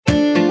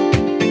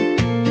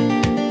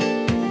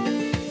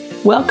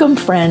Welcome,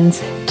 friends,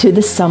 to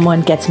the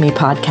Someone Gets Me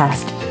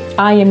podcast.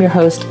 I am your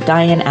host,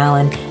 Diane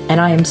Allen,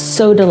 and I am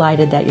so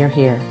delighted that you're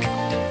here.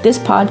 This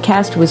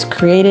podcast was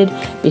created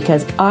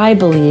because I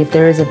believe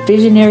there is a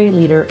visionary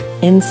leader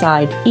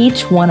inside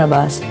each one of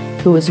us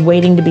who is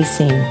waiting to be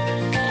seen.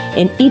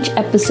 In each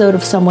episode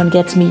of Someone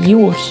Gets Me, you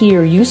will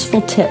hear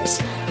useful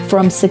tips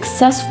from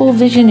successful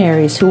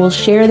visionaries who will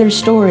share their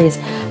stories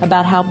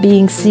about how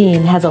being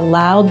seen has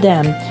allowed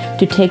them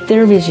to take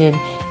their vision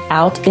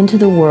out into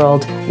the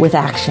world with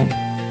action.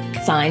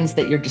 Signs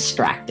that you're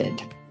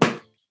distracted.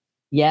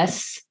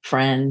 Yes,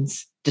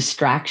 friends,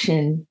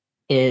 distraction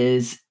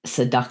is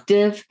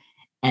seductive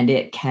and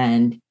it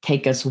can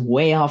take us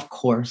way off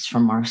course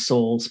from our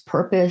soul's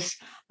purpose,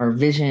 our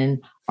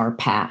vision, our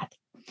path.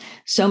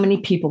 So many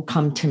people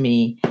come to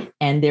me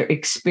and they're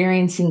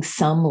experiencing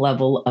some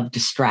level of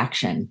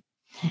distraction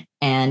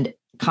and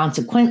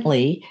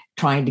consequently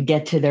trying to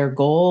get to their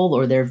goal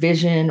or their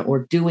vision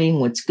or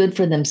doing what's good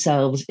for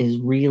themselves is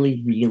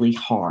really, really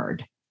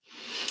hard.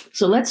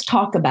 So let's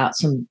talk about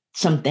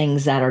some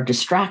things that are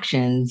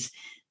distractions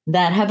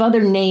that have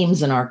other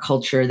names in our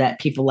culture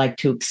that people like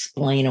to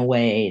explain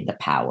away the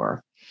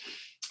power.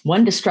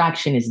 One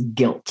distraction is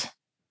guilt.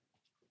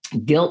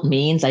 Guilt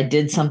means I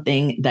did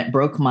something that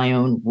broke my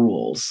own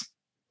rules.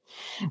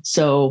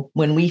 So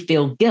when we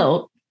feel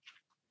guilt,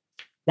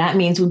 that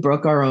means we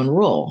broke our own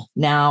rule.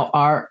 Now,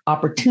 our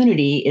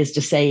opportunity is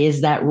to say,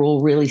 is that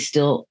rule really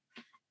still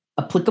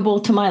applicable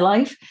to my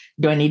life?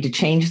 Do I need to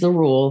change the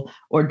rule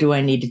or do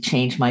I need to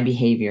change my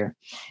behavior?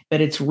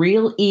 But it's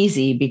real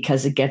easy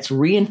because it gets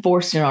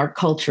reinforced in our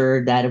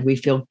culture that if we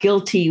feel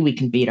guilty, we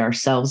can beat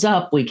ourselves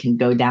up. We can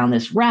go down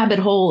this rabbit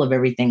hole of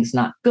everything's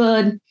not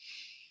good.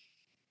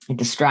 It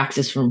distracts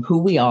us from who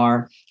we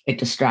are. It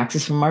distracts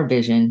us from our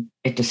vision.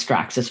 It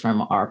distracts us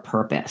from our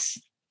purpose.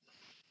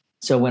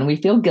 So when we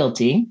feel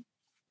guilty,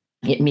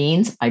 it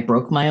means I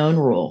broke my own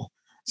rule.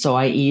 So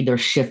I either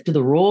shift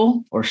the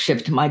rule or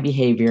shift my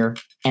behavior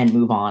and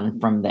move on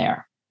from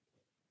there.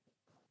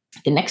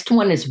 The next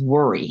one is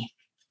worry.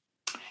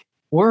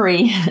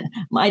 Worry,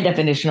 my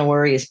definition of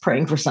worry is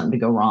praying for something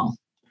to go wrong.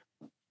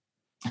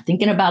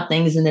 Thinking about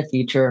things in the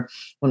future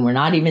when we're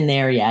not even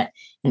there yet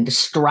and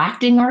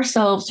distracting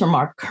ourselves from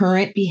our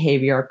current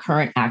behavior, our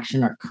current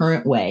action, our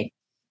current way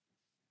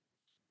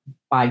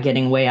by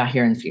getting way out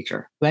here in the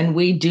future. When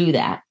we do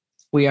that,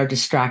 we are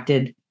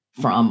distracted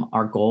from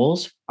our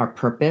goals, our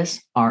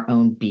purpose, our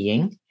own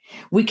being.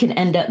 We can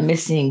end up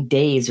missing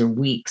days or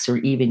weeks or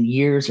even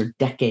years or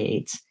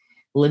decades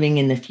living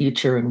in the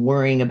future and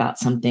worrying about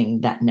something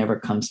that never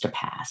comes to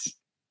pass.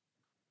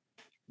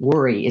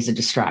 Worry is a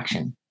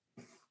distraction.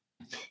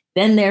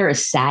 Then there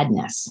is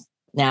sadness.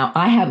 Now,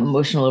 I have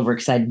emotional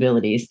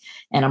overexcitabilities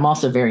and I'm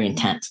also very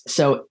intense.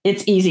 So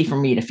it's easy for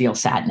me to feel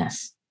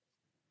sadness.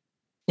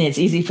 It's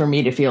easy for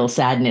me to feel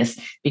sadness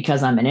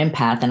because I'm an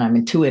empath and I'm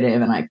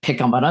intuitive and I pick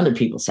up on other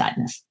people's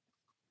sadness.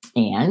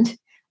 And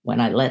when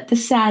I let the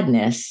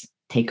sadness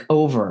take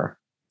over,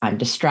 I'm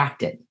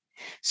distracted.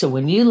 So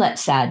when you let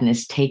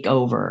sadness take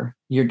over,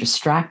 you're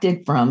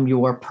distracted from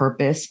your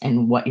purpose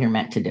and what you're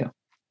meant to do.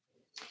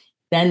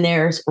 Then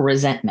there's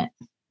resentment.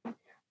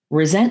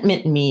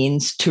 Resentment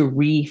means to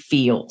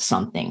re-feel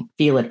something,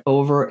 feel it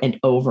over and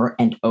over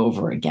and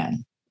over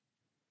again.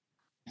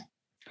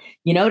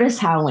 You notice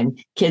how when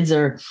kids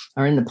are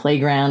in the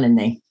playground and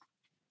they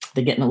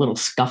get in a little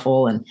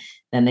scuffle and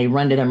then they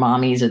run to their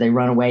mommies or they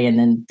run away and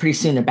then pretty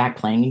soon they're back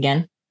playing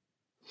again.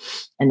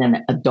 And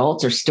then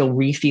adults are still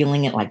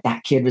re-feeling it like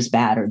that kid was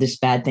bad or this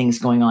bad thing's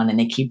going on. And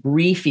they keep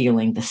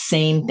re-feeling the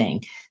same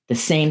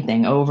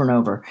thing over and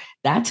over.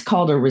 That's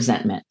called a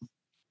resentment.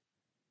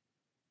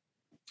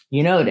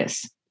 You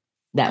notice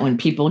that when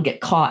people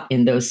get caught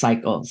in those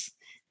cycles,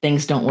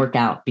 things don't work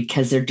out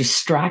because they're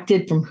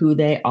distracted from who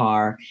they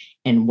are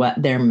and what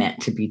they're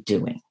meant to be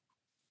doing.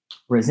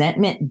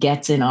 Resentment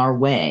gets in our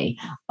way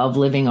of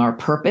living our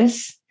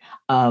purpose,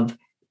 of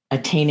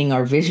attaining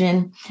our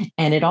vision,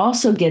 and it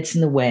also gets in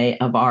the way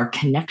of our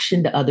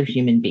connection to other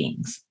human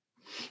beings.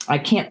 I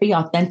can't be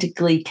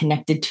authentically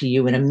connected to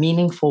you in a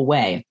meaningful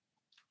way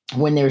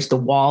when there's the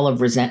wall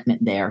of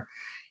resentment there.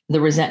 The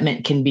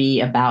resentment can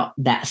be about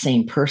that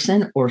same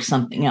person or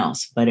something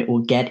else, but it will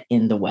get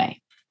in the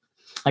way.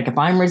 Like if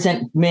I'm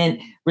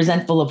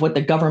resentful of what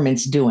the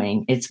government's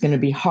doing, it's going to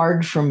be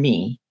hard for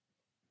me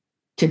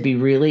to be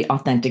really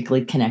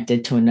authentically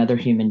connected to another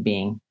human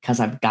being because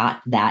I've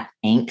got that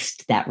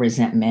angst, that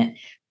resentment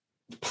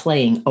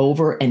playing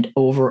over and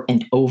over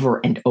and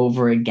over and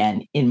over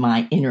again in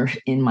my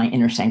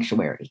inner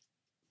sanctuary.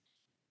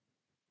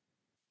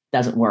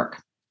 Doesn't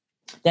work.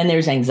 Then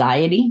there's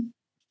anxiety.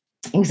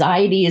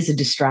 Anxiety is a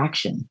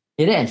distraction.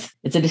 It is.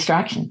 It's a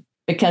distraction.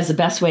 Because the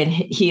best way to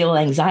heal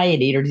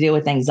anxiety or to deal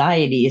with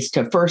anxiety is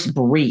to first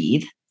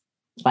breathe,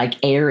 like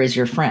air is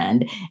your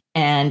friend,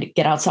 and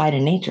get outside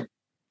in nature.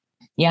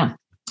 Yeah,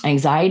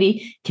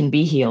 anxiety can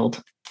be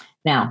healed.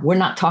 Now, we're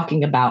not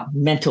talking about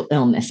mental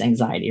illness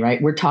anxiety,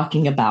 right? We're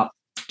talking about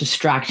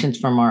distractions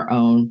from our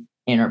own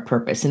inner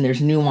purpose. And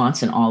there's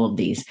nuance in all of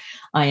these.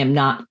 I am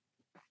not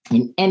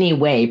in any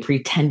way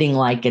pretending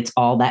like it's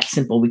all that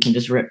simple. We can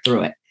just rip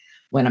through it.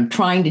 What I'm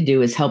trying to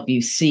do is help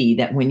you see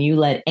that when you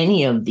let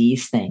any of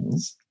these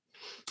things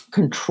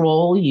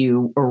control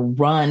you or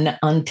run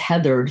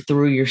untethered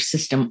through your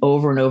system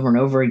over and over and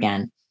over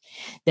again,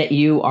 that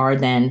you are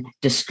then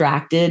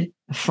distracted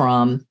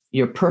from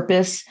your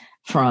purpose,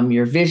 from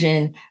your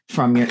vision,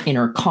 from your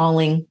inner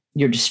calling.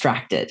 You're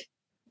distracted.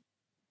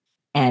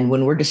 And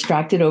when we're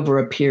distracted over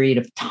a period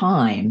of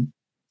time,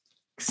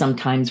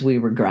 sometimes we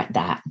regret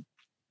that.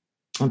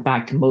 In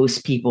fact,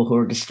 most people who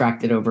are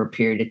distracted over a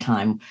period of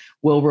time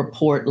will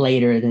report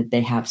later that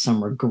they have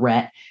some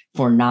regret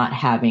for not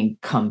having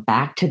come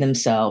back to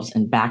themselves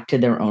and back to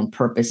their own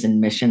purpose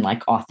and mission,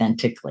 like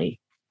authentically,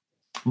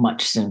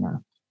 much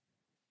sooner.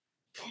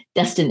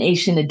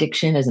 Destination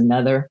addiction is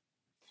another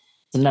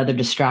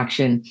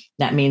distraction.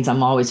 That means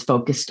I'm always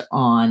focused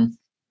on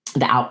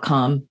the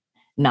outcome,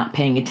 not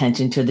paying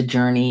attention to the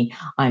journey.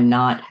 I'm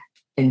not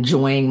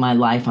enjoying my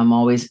life. I'm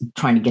always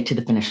trying to get to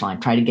the finish line,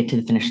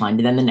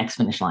 and then the next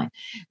finish line,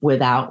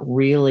 without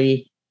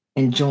really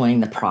enjoying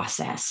the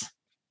process.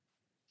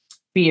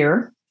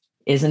 Fear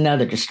is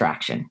another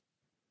distraction.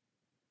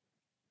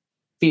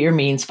 Fear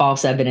means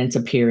false evidence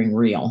appearing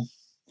real.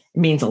 It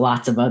means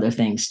lots of other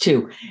things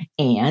too.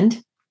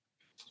 And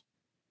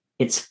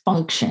its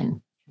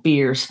function,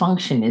 fear's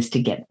function is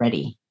to get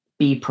ready,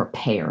 be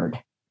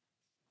prepared.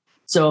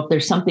 So if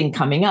there's something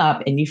coming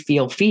up and you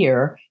feel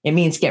fear, it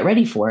means get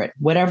ready for it,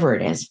 whatever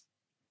it is.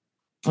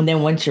 And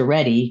then once you're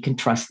ready, you can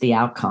trust the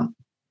outcome.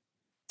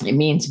 It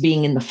means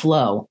being in the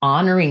flow,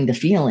 honoring the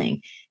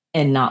feeling,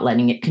 and not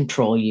letting it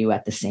control you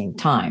at the same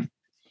time.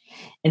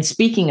 And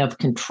speaking of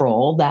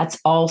control, that's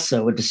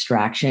also a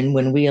distraction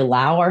when we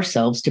allow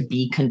ourselves to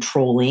be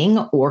controlling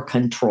or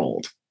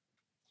controlled.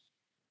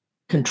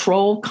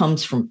 Control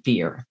comes from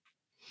fear.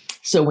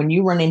 So when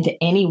you run into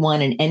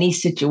anyone in any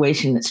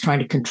situation that's trying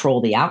to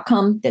control the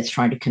outcome, that's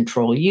trying to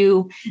control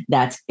you,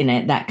 that's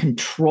in that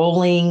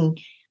controlling,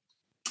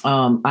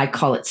 I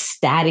call it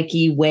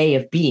staticky way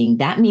of being,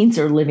 that means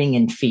they're living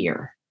in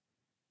fear.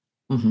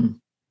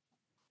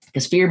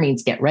 Because fear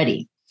means get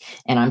ready.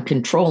 And I'm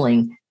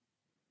controlling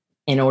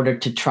in order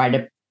to try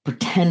to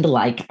pretend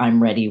like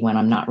I'm ready when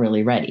I'm not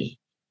really ready.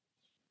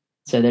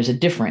 So there's a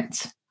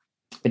difference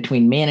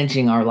between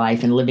managing our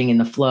life and living in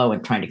the flow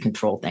and trying to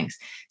control things.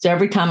 So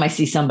every time I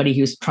see somebody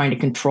who's trying to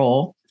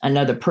control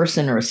another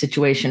person or a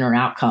situation or an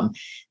outcome,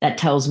 that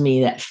tells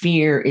me that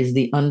fear is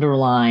the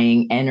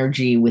underlying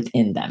energy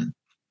within them.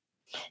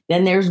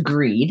 Then there's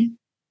greed.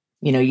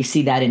 You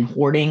see that in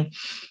hoarding.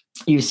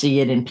 You see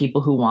it in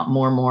people who want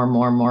more.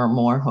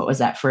 What was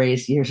that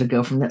phrase years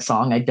ago from that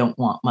song? I don't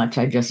want much.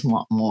 I just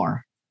want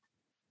more.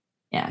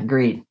 Yeah,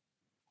 greed.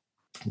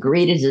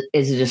 Greed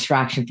is a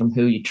distraction from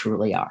who you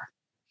truly are.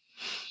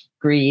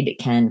 Greed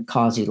can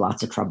cause you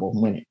lots of trouble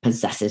when it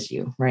possesses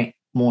you, right?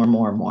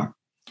 More.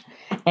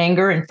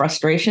 Anger and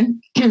frustration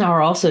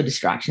are also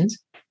distractions.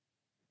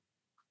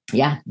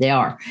 Yeah, they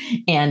are.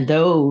 And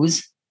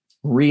those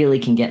really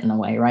can get in the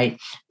way, right?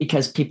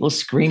 Because people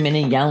screaming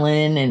and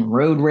yelling and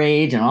road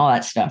rage and all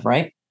that stuff,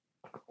 right?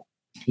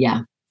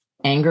 Yeah,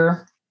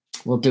 anger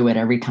will do it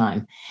every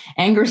time.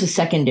 Anger is a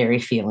secondary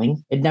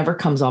feeling. It never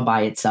comes all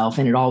by itself,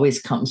 and it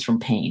always comes from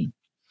pain.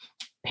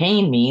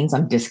 Pain means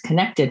I'm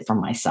disconnected from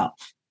myself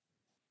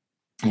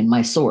and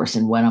my source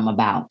and what I'm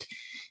about.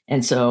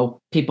 And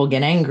so people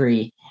get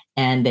angry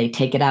and they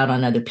take it out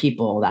on other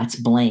people. That's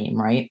blame,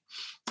 right?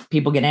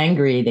 People get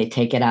angry, they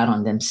take it out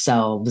on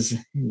themselves.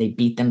 They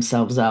beat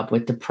themselves up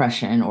with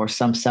depression or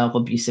some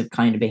self-abusive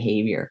kind of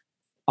behavior.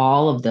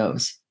 All of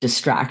those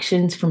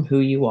distractions from who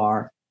you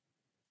are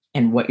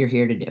and what you're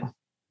here to do.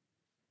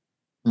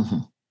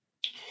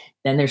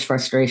 Then there's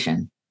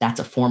frustration. That's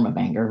a form of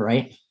anger,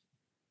 right?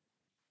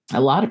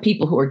 A lot of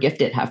people who are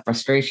gifted have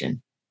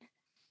frustration.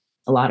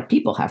 A lot of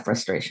people have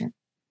frustration.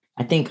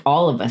 I think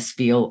all of us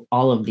feel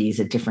all of these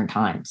at different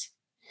times.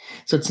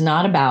 So it's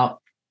not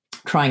about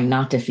trying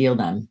not to feel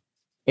them.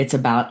 It's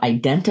about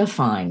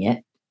identifying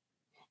it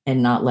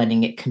and not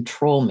letting it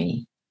control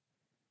me,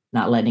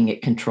 not letting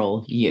it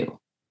control you.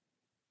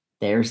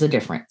 There's the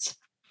difference.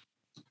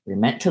 We're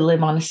meant to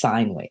live on a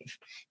sine wave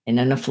and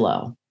in a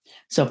flow.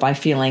 So if I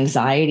feel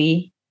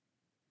anxiety,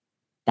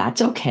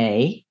 that's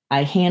okay.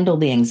 I handle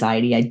the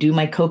anxiety. I do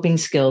my coping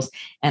skills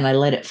and I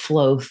let it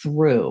flow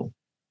through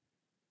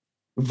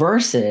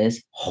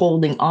versus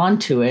holding on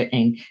to it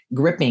and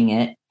gripping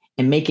it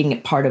and making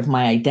it part of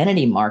my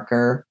identity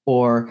marker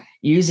or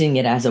using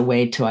it as a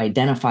way to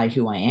identify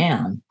who I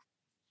am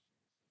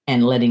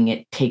and letting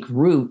it take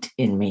root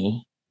in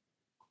me.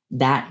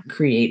 That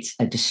creates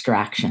a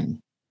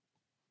distraction.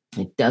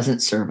 It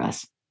doesn't serve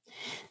us.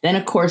 Then,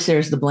 of course,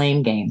 there's the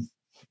blame game.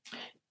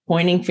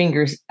 Pointing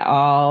fingers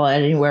all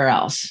anywhere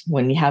else.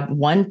 When you have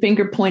one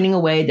finger pointing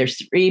away,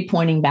 there's three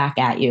pointing back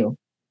at you.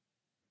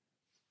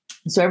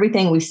 So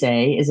everything we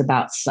say is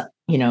about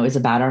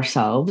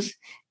ourselves.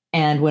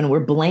 And when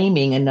we're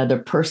blaming another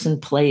person,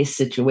 place,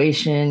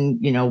 situation,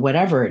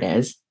 whatever it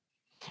is,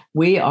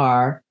 we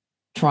are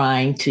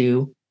trying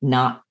to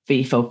not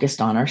be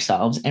focused on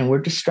ourselves and we're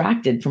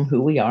distracted from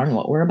who we are and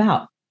what we're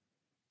about.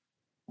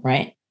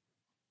 right?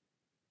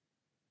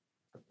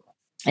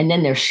 And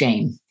then there's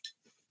shame.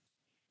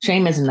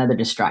 Shame is another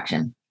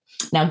distraction.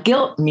 Now,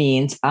 guilt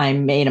means I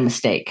made a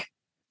mistake.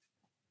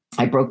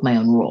 I broke my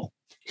own rule.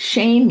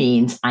 Shame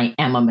means I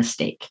am a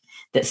mistake,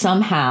 that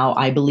somehow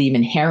I believe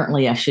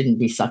inherently I shouldn't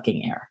be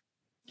sucking air.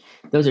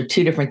 Those are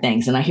two different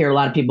things. And I hear a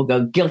lot of people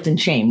go guilt and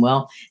shame.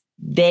 Well,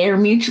 they're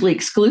mutually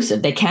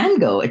exclusive. They can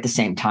go at the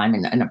same time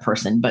in a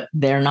person, but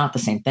they're not the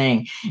same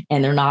thing.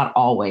 And they're not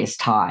always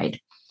tied.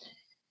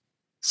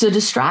 So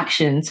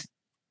distractions,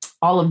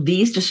 all of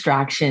these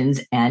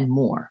distractions and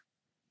more,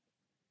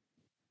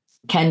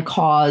 can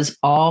cause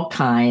all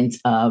kinds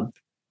of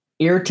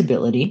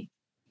irritability,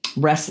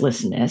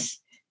 restlessness,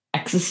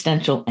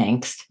 existential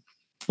angst,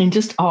 and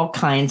just all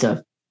kinds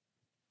of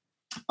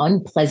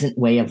unpleasant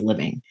way of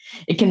living.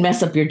 It can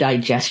mess up your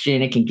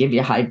digestion. It can give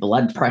you high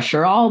blood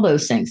pressure, all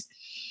those things.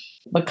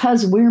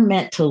 Because we're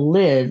meant to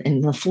live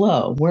in the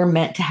flow. We're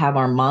meant to have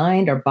our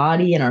mind, our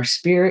body, and our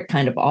spirit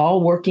kind of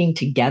all working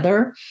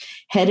together,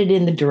 headed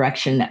in the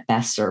direction that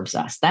best serves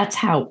us. That's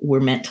how we're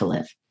meant to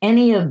live.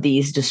 Any of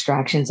these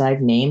distractions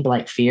I've named,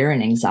 like fear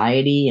and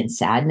anxiety and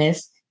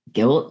sadness,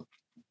 guilt,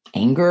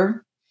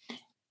 anger,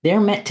 they're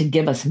meant to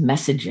give us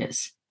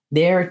messages.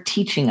 They're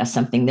teaching us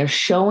something. They're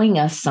showing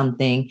us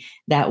something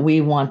that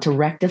we want to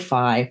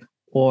rectify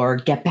or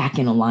get back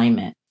in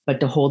alignment.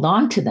 But to hold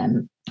on to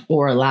them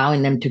or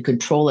allowing them to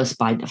control us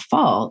by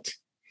default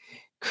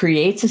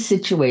creates a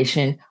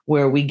situation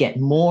where we get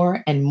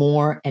more and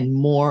more and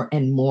more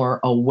and more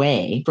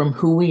away from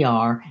who we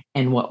are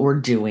and what we're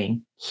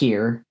doing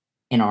here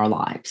in our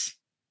lives.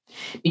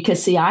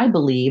 Because, see, I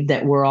believe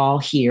that we're all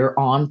here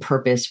on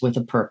purpose with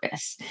a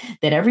purpose,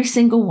 that every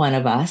single one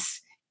of us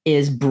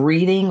is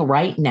breathing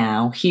right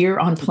now here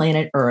on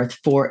planet Earth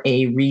for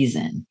a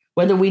reason.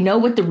 Whether we know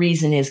what the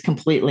reason is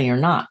completely or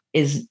not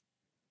is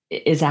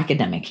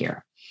academic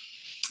here.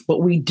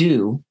 But we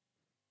do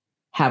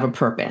have a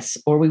purpose,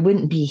 or we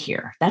wouldn't be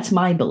here. That's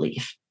my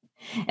belief.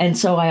 And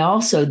so I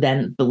also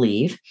then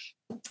believe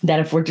that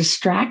if we're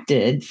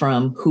distracted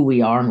from who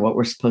we are and what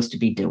we're supposed to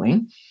be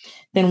doing,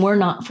 then we're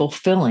not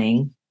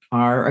fulfilling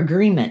our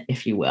agreement,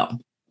 if you will.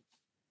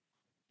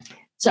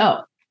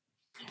 So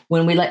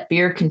when we let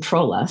fear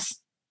control us,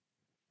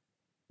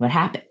 what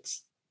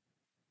happens?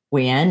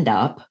 We end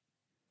up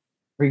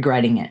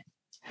regretting it.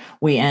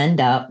 We end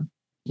up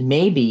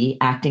maybe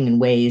acting in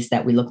ways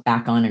that we look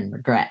back on and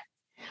regret,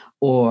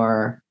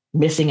 or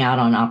missing out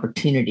on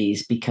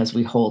opportunities because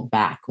we hold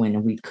back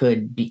when we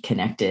could be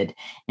connected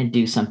and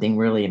do something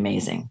really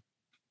amazing.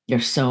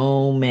 There's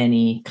so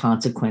many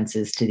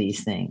consequences to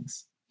these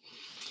things.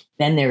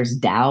 Then there's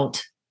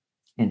doubt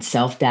and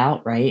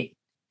self-doubt, right?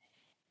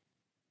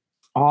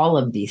 All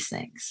of these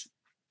things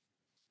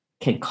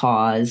can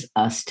cause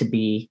us to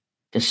be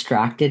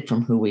distracted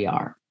from who we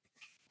are.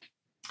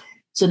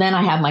 So then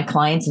I have my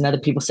clients and other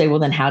people say, well,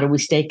 then how do we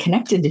stay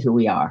connected to who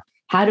we are?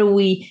 How do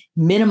we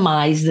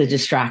minimize the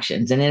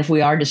distractions? And if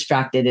we are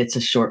distracted, it's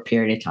a short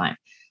period of time.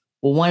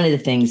 Well, one of the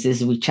things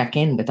is we check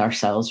in with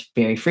ourselves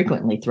very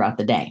frequently throughout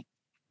the day.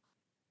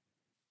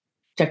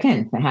 Check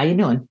in. How you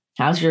doing?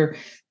 How's your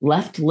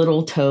left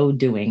little toe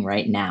doing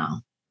right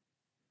now?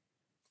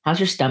 How's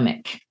your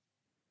stomach?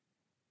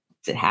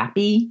 Is it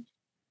happy?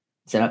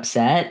 Is it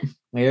upset?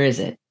 Where is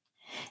it?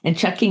 And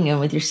checking in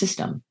with your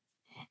system.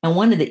 And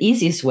one of the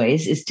easiest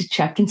ways is to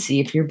check and see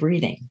if you're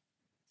breathing.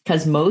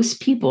 Because most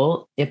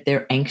people, if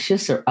they're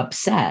anxious or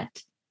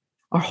upset,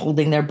 are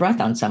holding their breath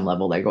on some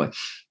level. They're going,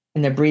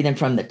 and they're breathing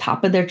from the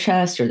top of their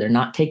chest, or they're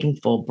not taking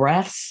full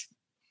breaths,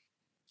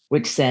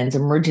 which sends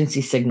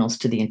emergency signals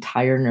to the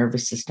entire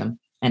nervous system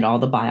and all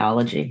the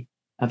biology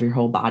of your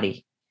whole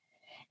body.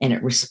 And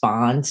it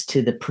responds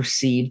to the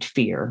perceived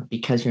fear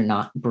because you're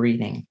not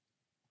breathing.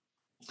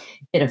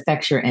 It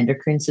affects your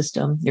endocrine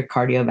system, your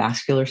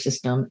cardiovascular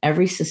system.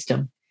 Every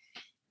system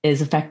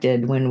is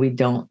affected when we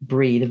don't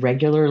breathe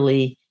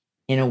regularly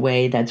in a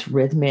way that's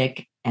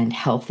rhythmic and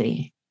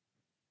healthy.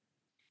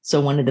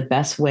 So one of the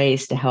best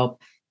ways to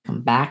help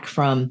come back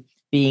from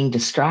being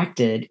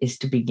distracted is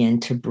to begin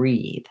to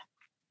breathe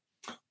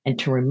and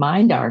to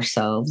remind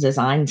ourselves, as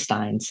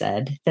Einstein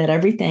said, that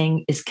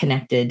everything is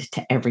connected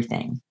to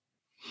everything,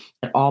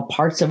 that all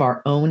parts of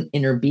our own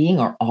inner being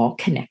are all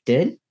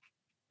connected,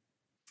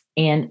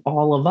 and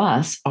all of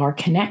us are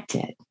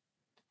connected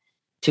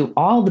to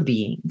all the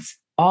beings.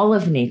 All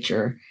of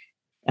nature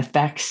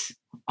affects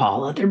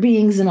all other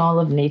beings in all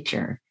of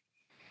nature,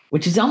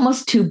 which is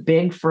almost too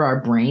big for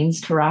our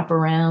brains to wrap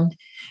around.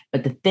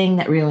 But the thing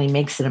that really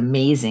makes it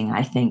amazing,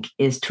 I think,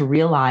 is to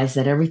realize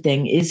that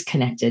everything is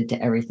connected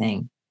to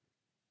everything.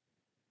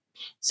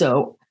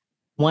 So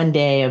one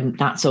day,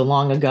 not so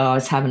long ago, I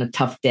was having a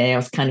tough day. I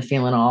was kind of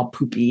feeling all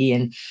poopy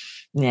and,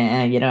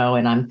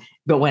 and I'm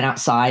going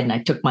outside, and I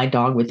took my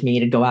dog with me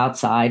to go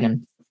outside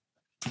and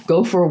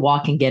go for a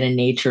walk and get in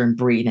nature and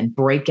breathe and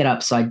break it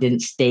up so I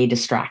didn't stay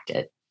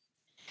distracted.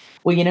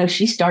 Well,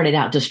 she started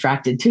out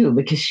distracted too,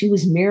 because she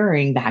was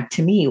mirroring back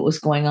to me what was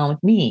going on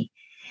with me.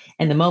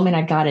 And the moment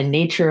I got in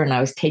nature and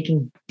I was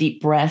taking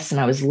deep breaths and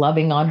I was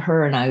loving on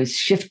her and I was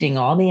shifting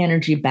all the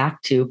energy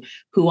back to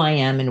who I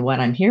am and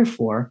what I'm here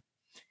for,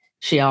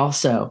 she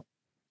also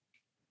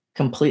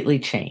completely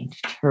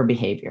changed her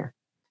behavior,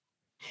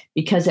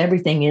 because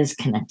everything is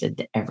connected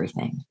to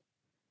everything.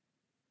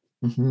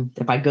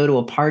 If I go to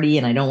a party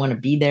and I don't want to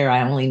be there,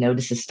 I only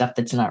notice the stuff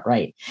that's not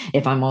right.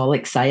 If I'm all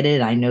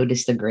excited, I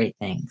notice the great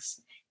things.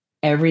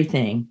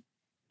 Everything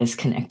is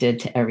connected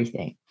to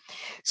everything.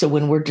 So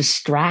when we're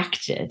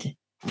distracted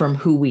from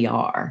who we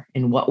are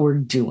and what we're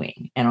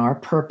doing and our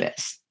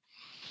purpose,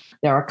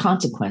 there are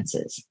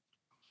consequences.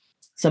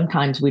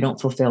 Sometimes we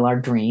don't fulfill our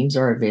dreams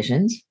or our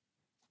visions.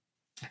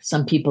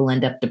 Some people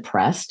end up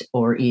depressed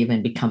or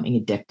even becoming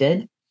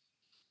addicted.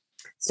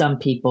 Some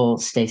people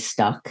stay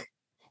stuck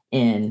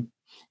in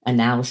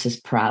analysis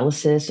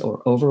paralysis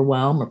or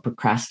overwhelm or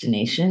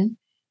procrastination.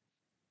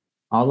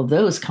 All of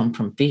those come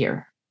from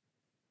fear.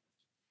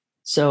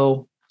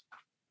 So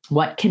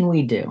what can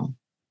we do?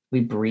 We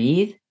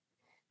breathe,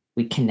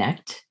 we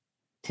connect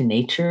to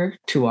nature,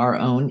 to our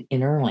own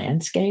inner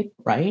landscape,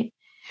 right?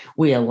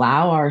 We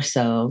allow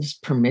ourselves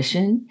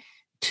permission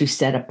to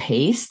set a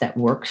pace that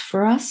works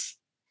for us.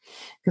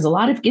 Because a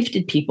lot of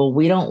gifted people,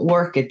 we don't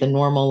work at the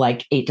normal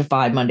like 8 to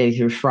 5, Monday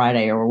through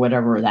Friday, or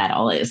whatever that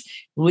all is.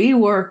 We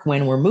work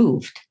when we're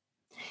moved.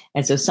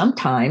 And so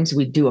sometimes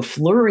we do a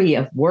flurry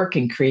of work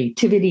and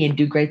creativity and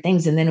do great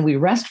things, and then we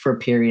rest for a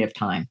period of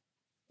time.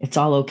 It's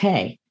all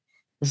okay,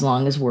 as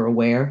long as we're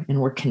aware and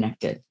we're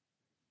connected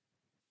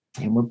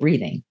and we're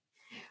breathing.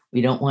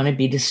 We don't want to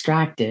be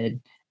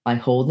distracted by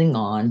holding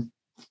on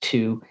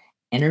to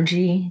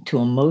energy, to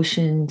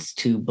emotions,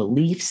 to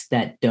beliefs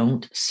that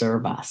don't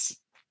serve us.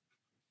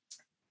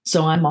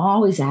 So I'm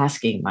always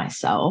asking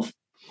myself,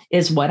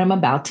 is what I'm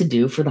about to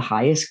do for the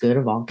highest good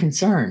of all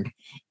concerned?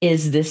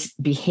 Is this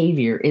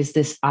behavior, is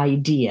this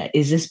idea,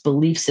 is this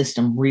belief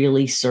system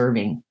really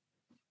serving?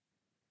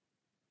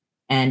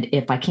 And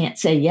if I can't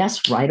say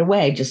yes right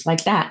away, just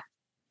like that,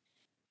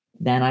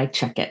 then I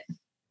check it.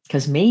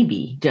 Because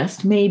maybe,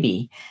 just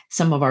maybe,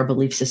 some of our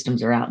belief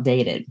systems are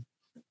outdated.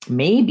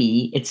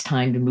 Maybe it's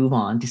time to move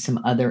on to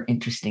some other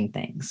interesting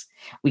things.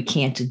 We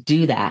can't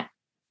do that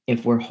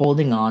if we're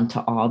holding on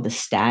to all the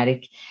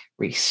static,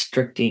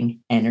 restricting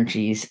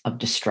energies of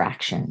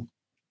distraction.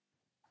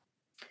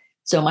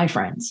 So, my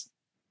friends,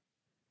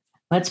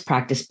 let's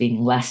practice being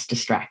less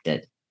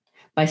distracted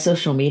by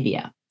social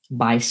media,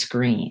 by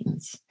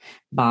screens,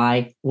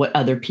 by what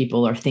other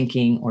people are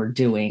thinking or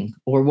doing,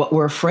 or what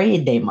we're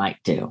afraid they might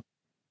do.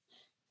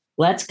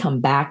 Let's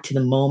come back to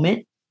the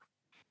moment.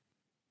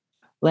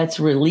 Let's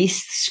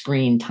release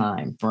screen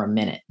time for a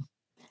minute.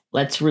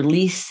 Let's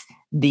release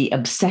the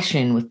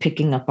obsession with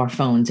picking up our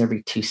phones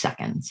every 2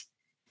 seconds.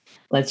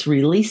 Let's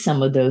release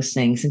some of those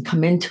things and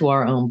come into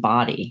our own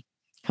body,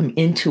 come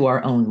into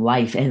our own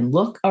life, and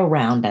look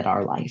around at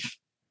our life.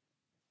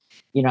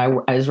 You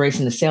know, I was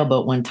racing the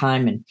sailboat one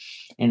time,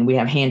 and we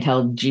have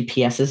handheld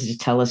GPSs to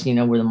tell us, you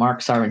know, where the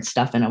marks are and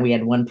stuff. And we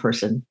had one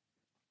person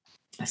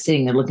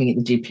sitting there looking at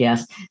the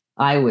GPS.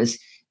 I was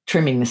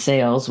trimming the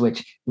sails,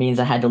 which means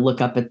I had to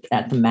look up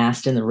at the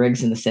mast and the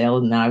rigs and the sail.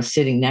 And then I was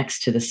sitting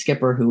next to the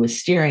skipper who was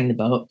steering the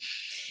boat.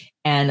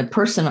 And the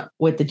person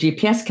with the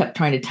GPS kept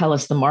trying to tell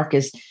us the mark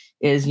is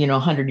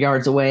 100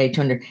 yards away,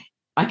 200.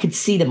 I could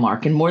see the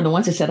mark. And more than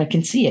once I said, I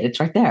can see it. It's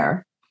right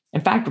there.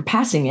 In fact, we're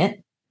passing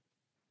it.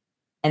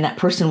 And that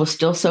person was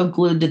still so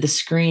glued to the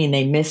screen,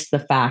 they missed the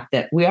fact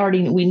that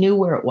we knew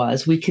where it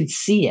was. We could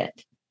see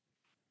it.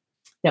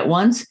 That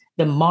once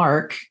the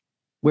mark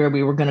where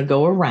we were going to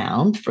go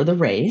around for the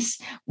race,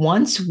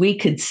 once we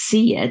could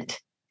see it,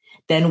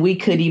 then we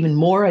could even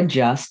more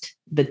adjust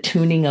the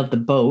tuning of the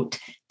boat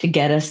to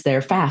get us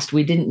there fast.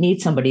 We didn't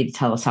need somebody to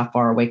tell us how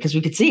far away because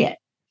we could see it.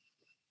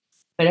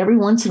 But every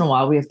once in a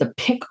while, we have to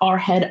pick our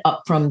head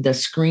up from the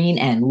screen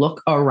and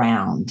look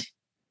around.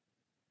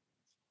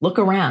 Look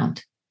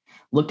around.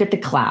 Look at the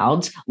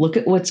clouds. Look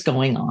at what's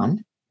going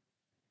on.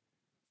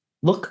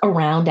 Look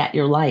around at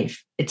your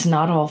life. It's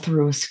not all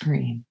through a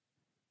screen.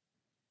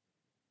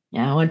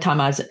 Yeah, one time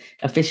I was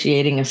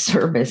officiating a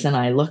service and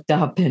I looked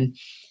up and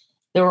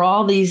there were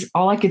all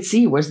I could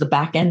see was the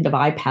back end of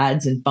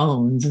iPads and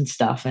phones and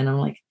stuff. And I'm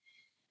like,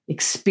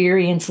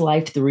 experience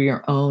life through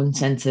your own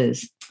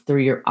senses,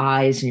 through your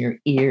eyes and your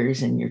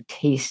ears and your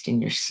taste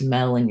and your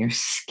smell and your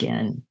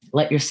skin.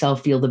 Let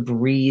yourself feel the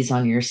breeze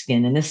on your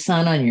skin and the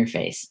sun on your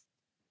face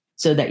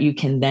so that you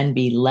can then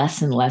be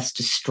less and less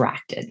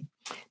distracted.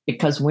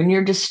 Because when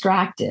you're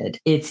distracted,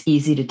 it's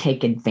easy to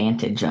take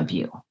advantage of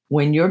you.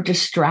 When you're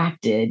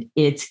distracted,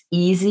 it's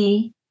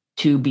easy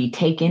to be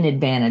taken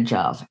advantage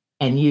of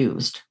and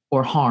used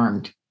or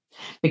harmed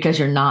because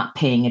you're not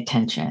paying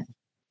attention.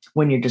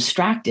 When you're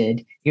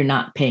distracted, you're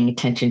not paying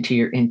attention to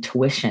your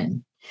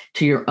intuition,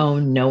 to your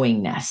own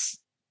knowingness.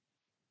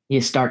 You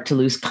start to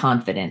lose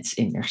confidence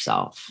in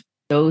yourself.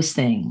 Those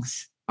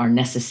things are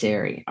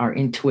necessary. Our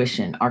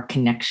intuition, our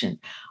connection,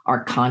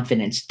 our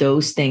confidence,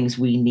 those things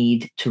we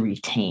need to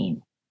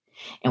retain.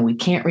 And we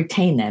can't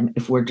retain them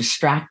if we're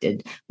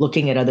distracted,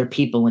 looking at other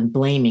people and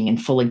blaming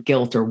and full of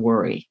guilt or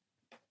worry.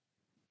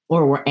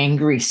 or we're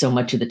angry so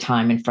much of the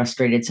time and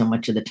frustrated so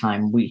much of the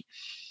time, we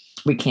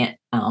can't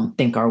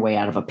think our way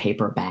out of a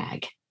paper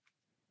bag.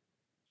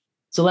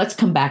 So let's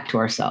come back to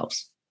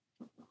ourselves.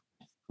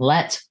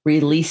 Let's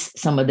release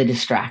some of the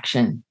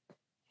distraction,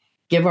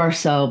 give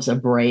ourselves a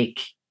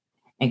break,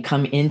 and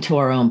come into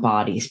our own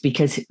bodies.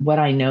 Because what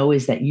I know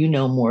is that you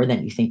know more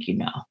than you think you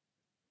know.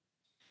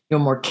 You're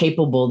more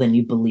capable than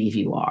you believe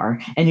you are,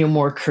 and you're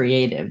more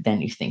creative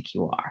than you think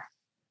you are.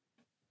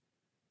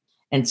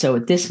 And so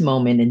at this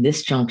moment, in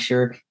this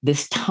juncture,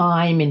 this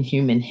time in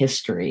human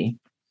history,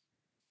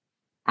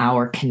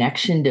 our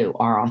connection to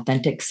our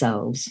authentic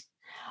selves,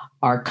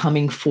 our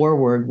coming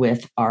forward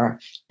with our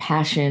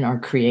passion, our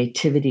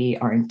creativity,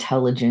 our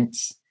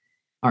intelligence,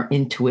 our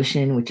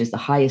intuition, which is the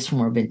highest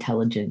form of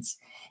intelligence,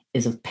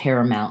 is of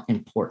paramount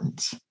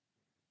importance.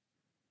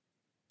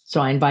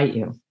 So I invite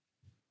you,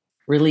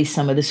 release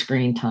some of the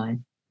screen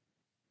time,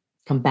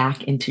 come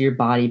back into your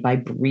body by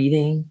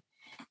breathing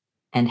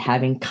and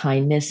having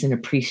kindness and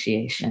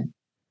appreciation.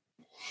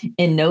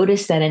 And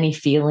notice that any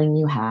feeling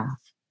you have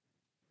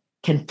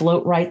can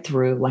float right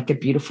through like a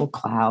beautiful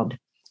cloud.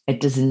 It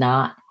does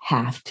not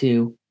have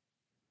to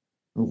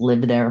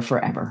live there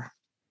forever.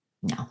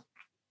 No,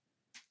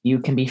 you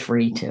can be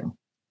free too.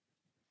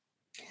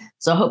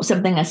 So I hope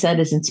something I said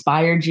has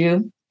inspired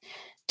you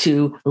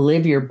to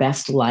live your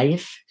best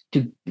life,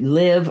 to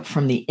live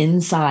from the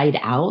inside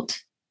out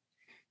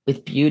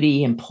with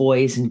beauty and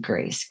poise and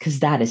grace, because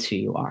that is who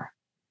you are.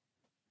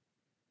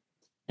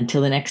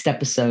 Until the next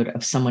episode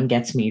of Someone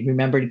Gets Me,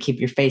 remember to keep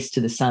your face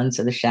to the sun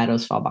so the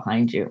shadows fall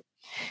behind you,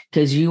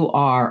 because you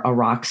are a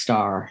rock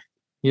star.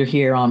 You're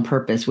here on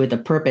purpose, with a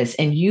purpose,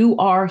 and you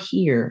are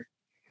here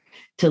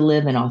to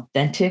live an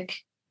authentic,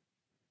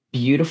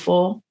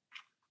 beautiful,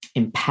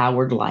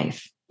 empowered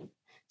life.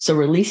 So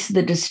release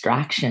the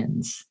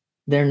distractions.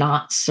 They're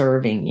not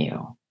serving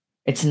you.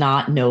 It's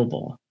not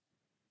noble.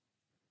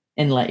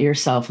 And let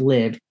yourself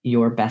live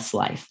your best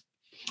life.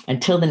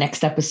 Until the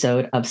next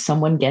episode of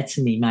Someone Gets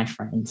Me, my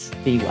friends,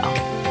 be well.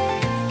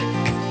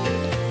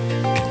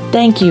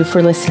 Thank you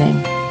for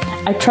listening.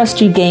 I trust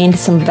you gained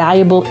some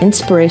valuable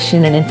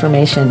inspiration and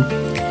information.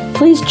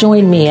 Please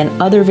join me and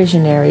other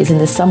visionaries in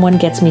the Someone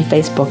Gets Me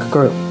Facebook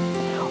group.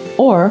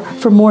 Or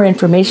for more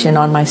information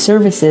on my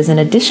services and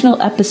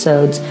additional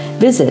episode's,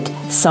 visit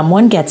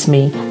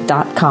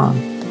someonegetsme.com.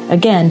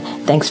 Again,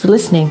 thanks for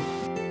listening.